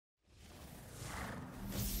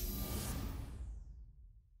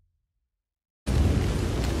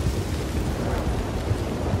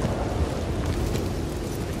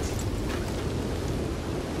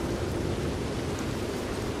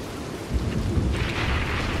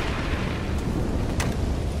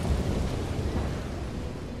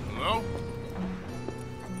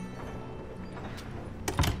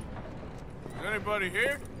Anybody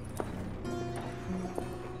here?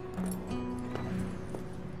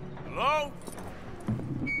 Hello?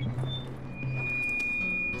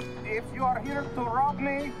 If you are here to rob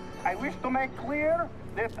me, I wish to make clear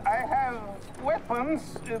that I have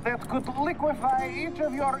weapons that could liquefy each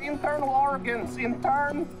of your internal organs in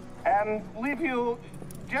turn and leave you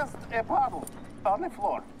just a puddle on the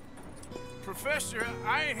floor. Professor,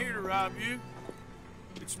 I ain't here to rob you.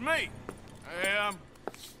 It's me.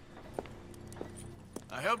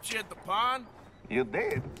 I helped you at the pond. You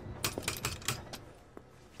did?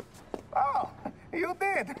 Oh, you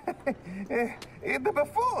did. The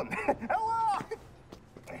buffoon. Hello.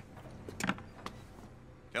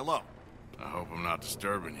 Hello. I hope I'm not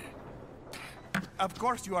disturbing you. Of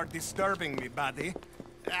course you are disturbing me, buddy.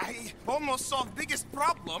 I almost solved biggest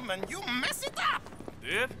problem and you mess it up.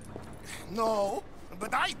 Did? No,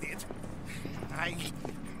 but I did. I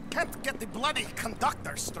can't get the bloody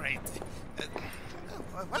conductor straight.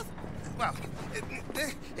 What? Well,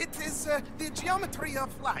 it is the geometry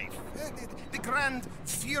of life. The grand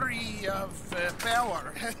theory of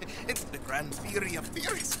power. It's the grand theory of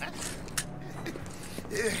theories.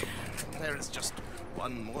 There is just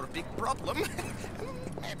one more big problem.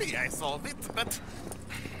 Maybe I solve it, but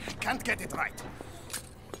I can't get it right.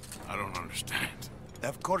 I don't understand.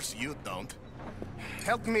 Of course you don't.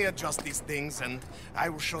 Help me adjust these things and I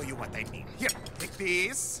will show you what I mean. Here, take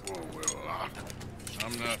this. Whoa, well,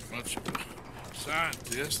 I'm not much of a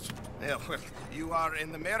scientist. Yeah, well, you are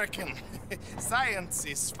an American. Science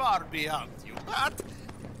is far beyond you, but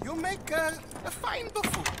you make a fine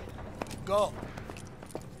buffoon. Go.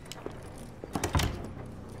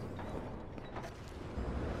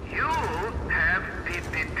 You have the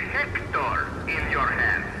detector in your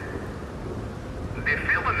hand. The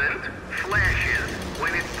filament flashes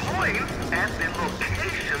when it points at the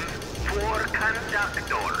locations for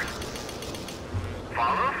conductors.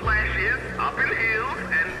 Follow flashes up in hills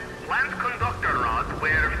and plant conductor rod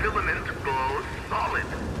where filament goes solid.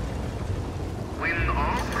 When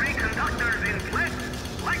all three conductors inflect,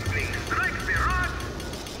 lightning strikes the rod,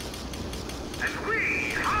 and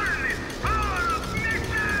we harness power of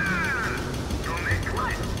nature to make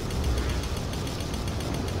life.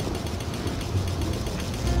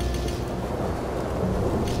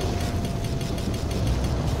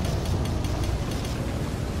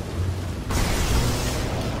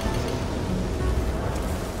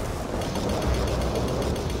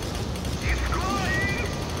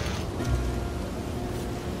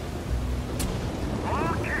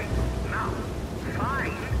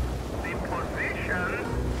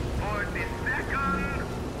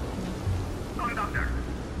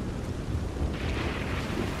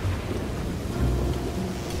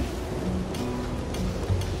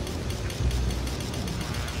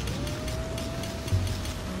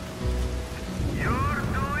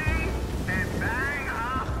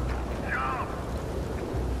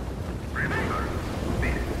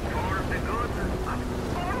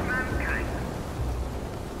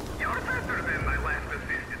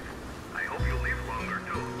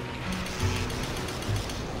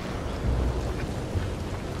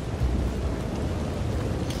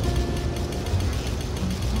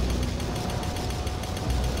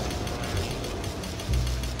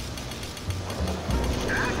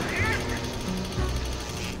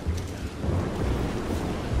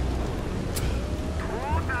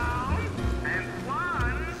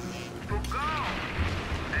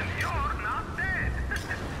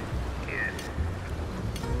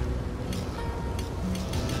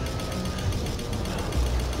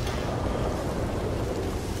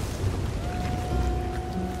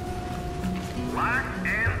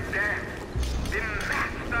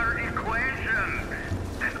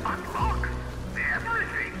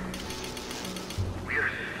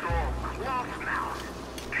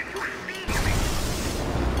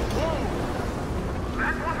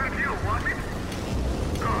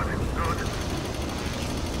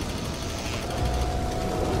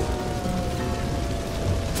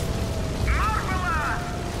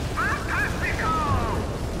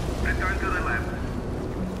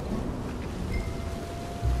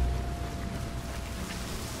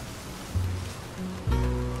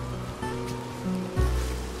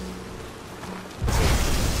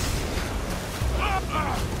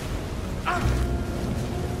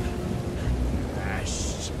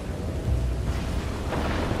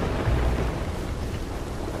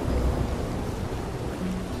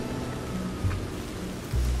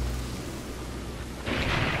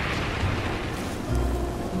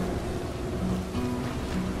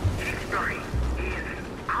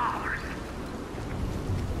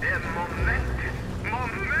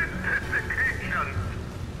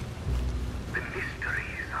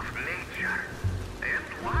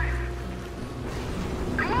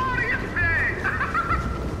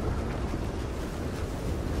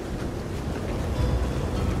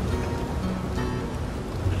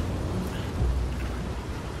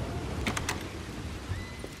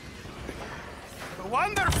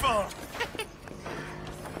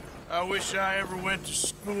 I wish I ever went to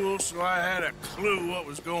school so I had a clue what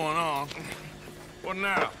was going on. What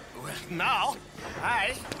now? Well, now,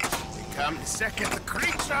 I become the second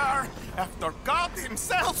creature after God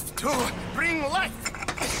himself to bring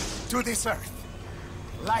life to this earth.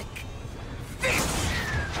 Like this.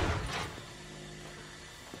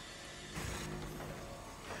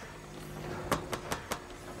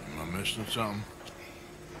 Am I missing something?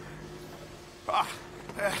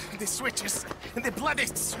 The switches. The bloody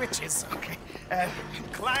switches. Okay.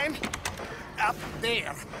 Climb up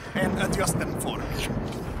there and adjust them for me.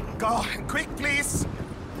 Go quick, please.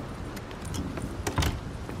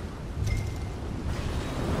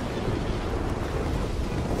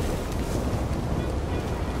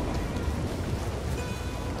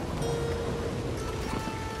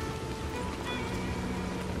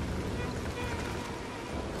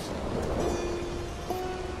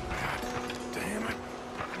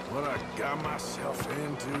 What I got myself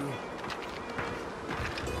into?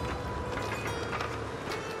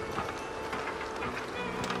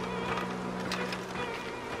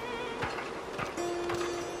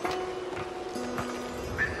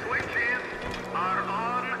 The switches are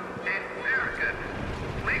on a circuit.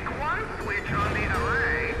 Flick one switch on the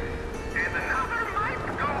array, and another might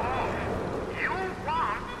go off. You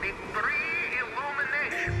want the 3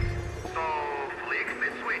 illuminations, so flick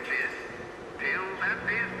the switches till that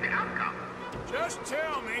is the outcome. Just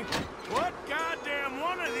tell me, what goddamn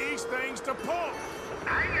one of these things to pull?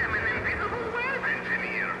 I am an invisible web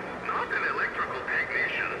engineer, not an electrical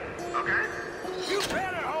technician, okay? You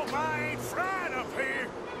better hope I ain't fried up here.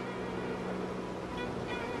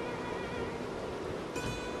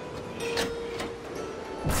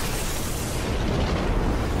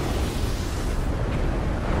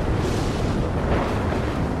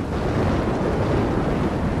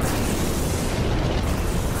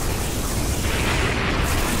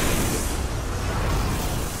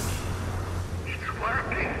 It's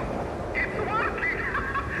working! It's working!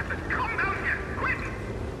 Come down here, quick!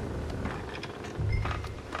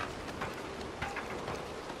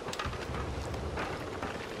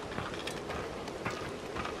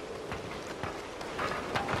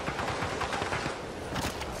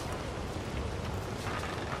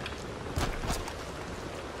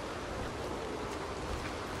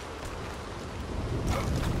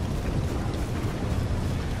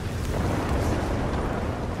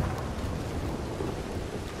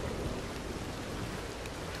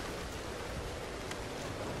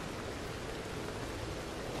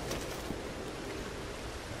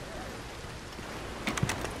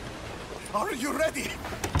 Are you ready?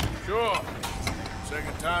 Sure.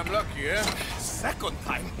 Second time lucky, eh? Second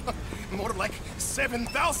time? More like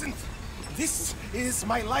 7,000. This is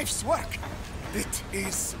my life's work. It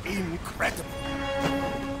is incredible.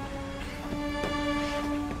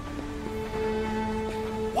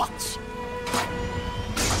 Watch.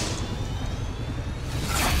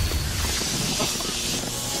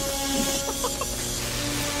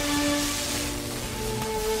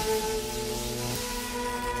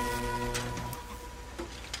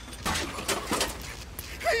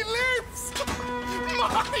 He lives!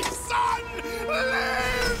 My son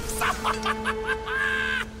lives!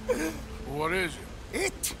 What is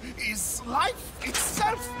it? It is life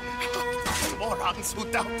itself. Morons who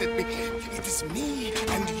doubted me. It is me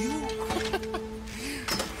and you.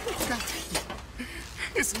 Look at him.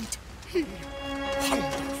 Isn't he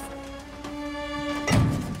wonderful?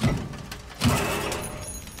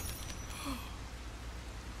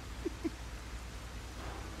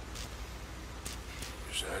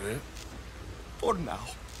 Is that it? For now.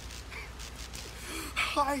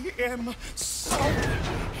 I am so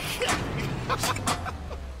happy.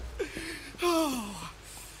 Oh,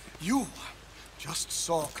 you just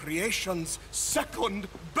saw creation's second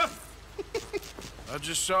birth. I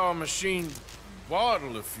just saw a machine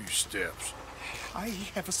waddle a few steps. I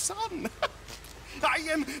have a son. I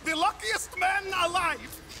am the luckiest man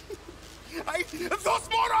alive. Those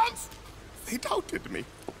morons, they doubted me.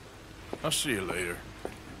 I'll see you later.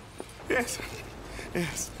 Yes,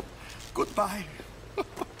 yes. Goodbye.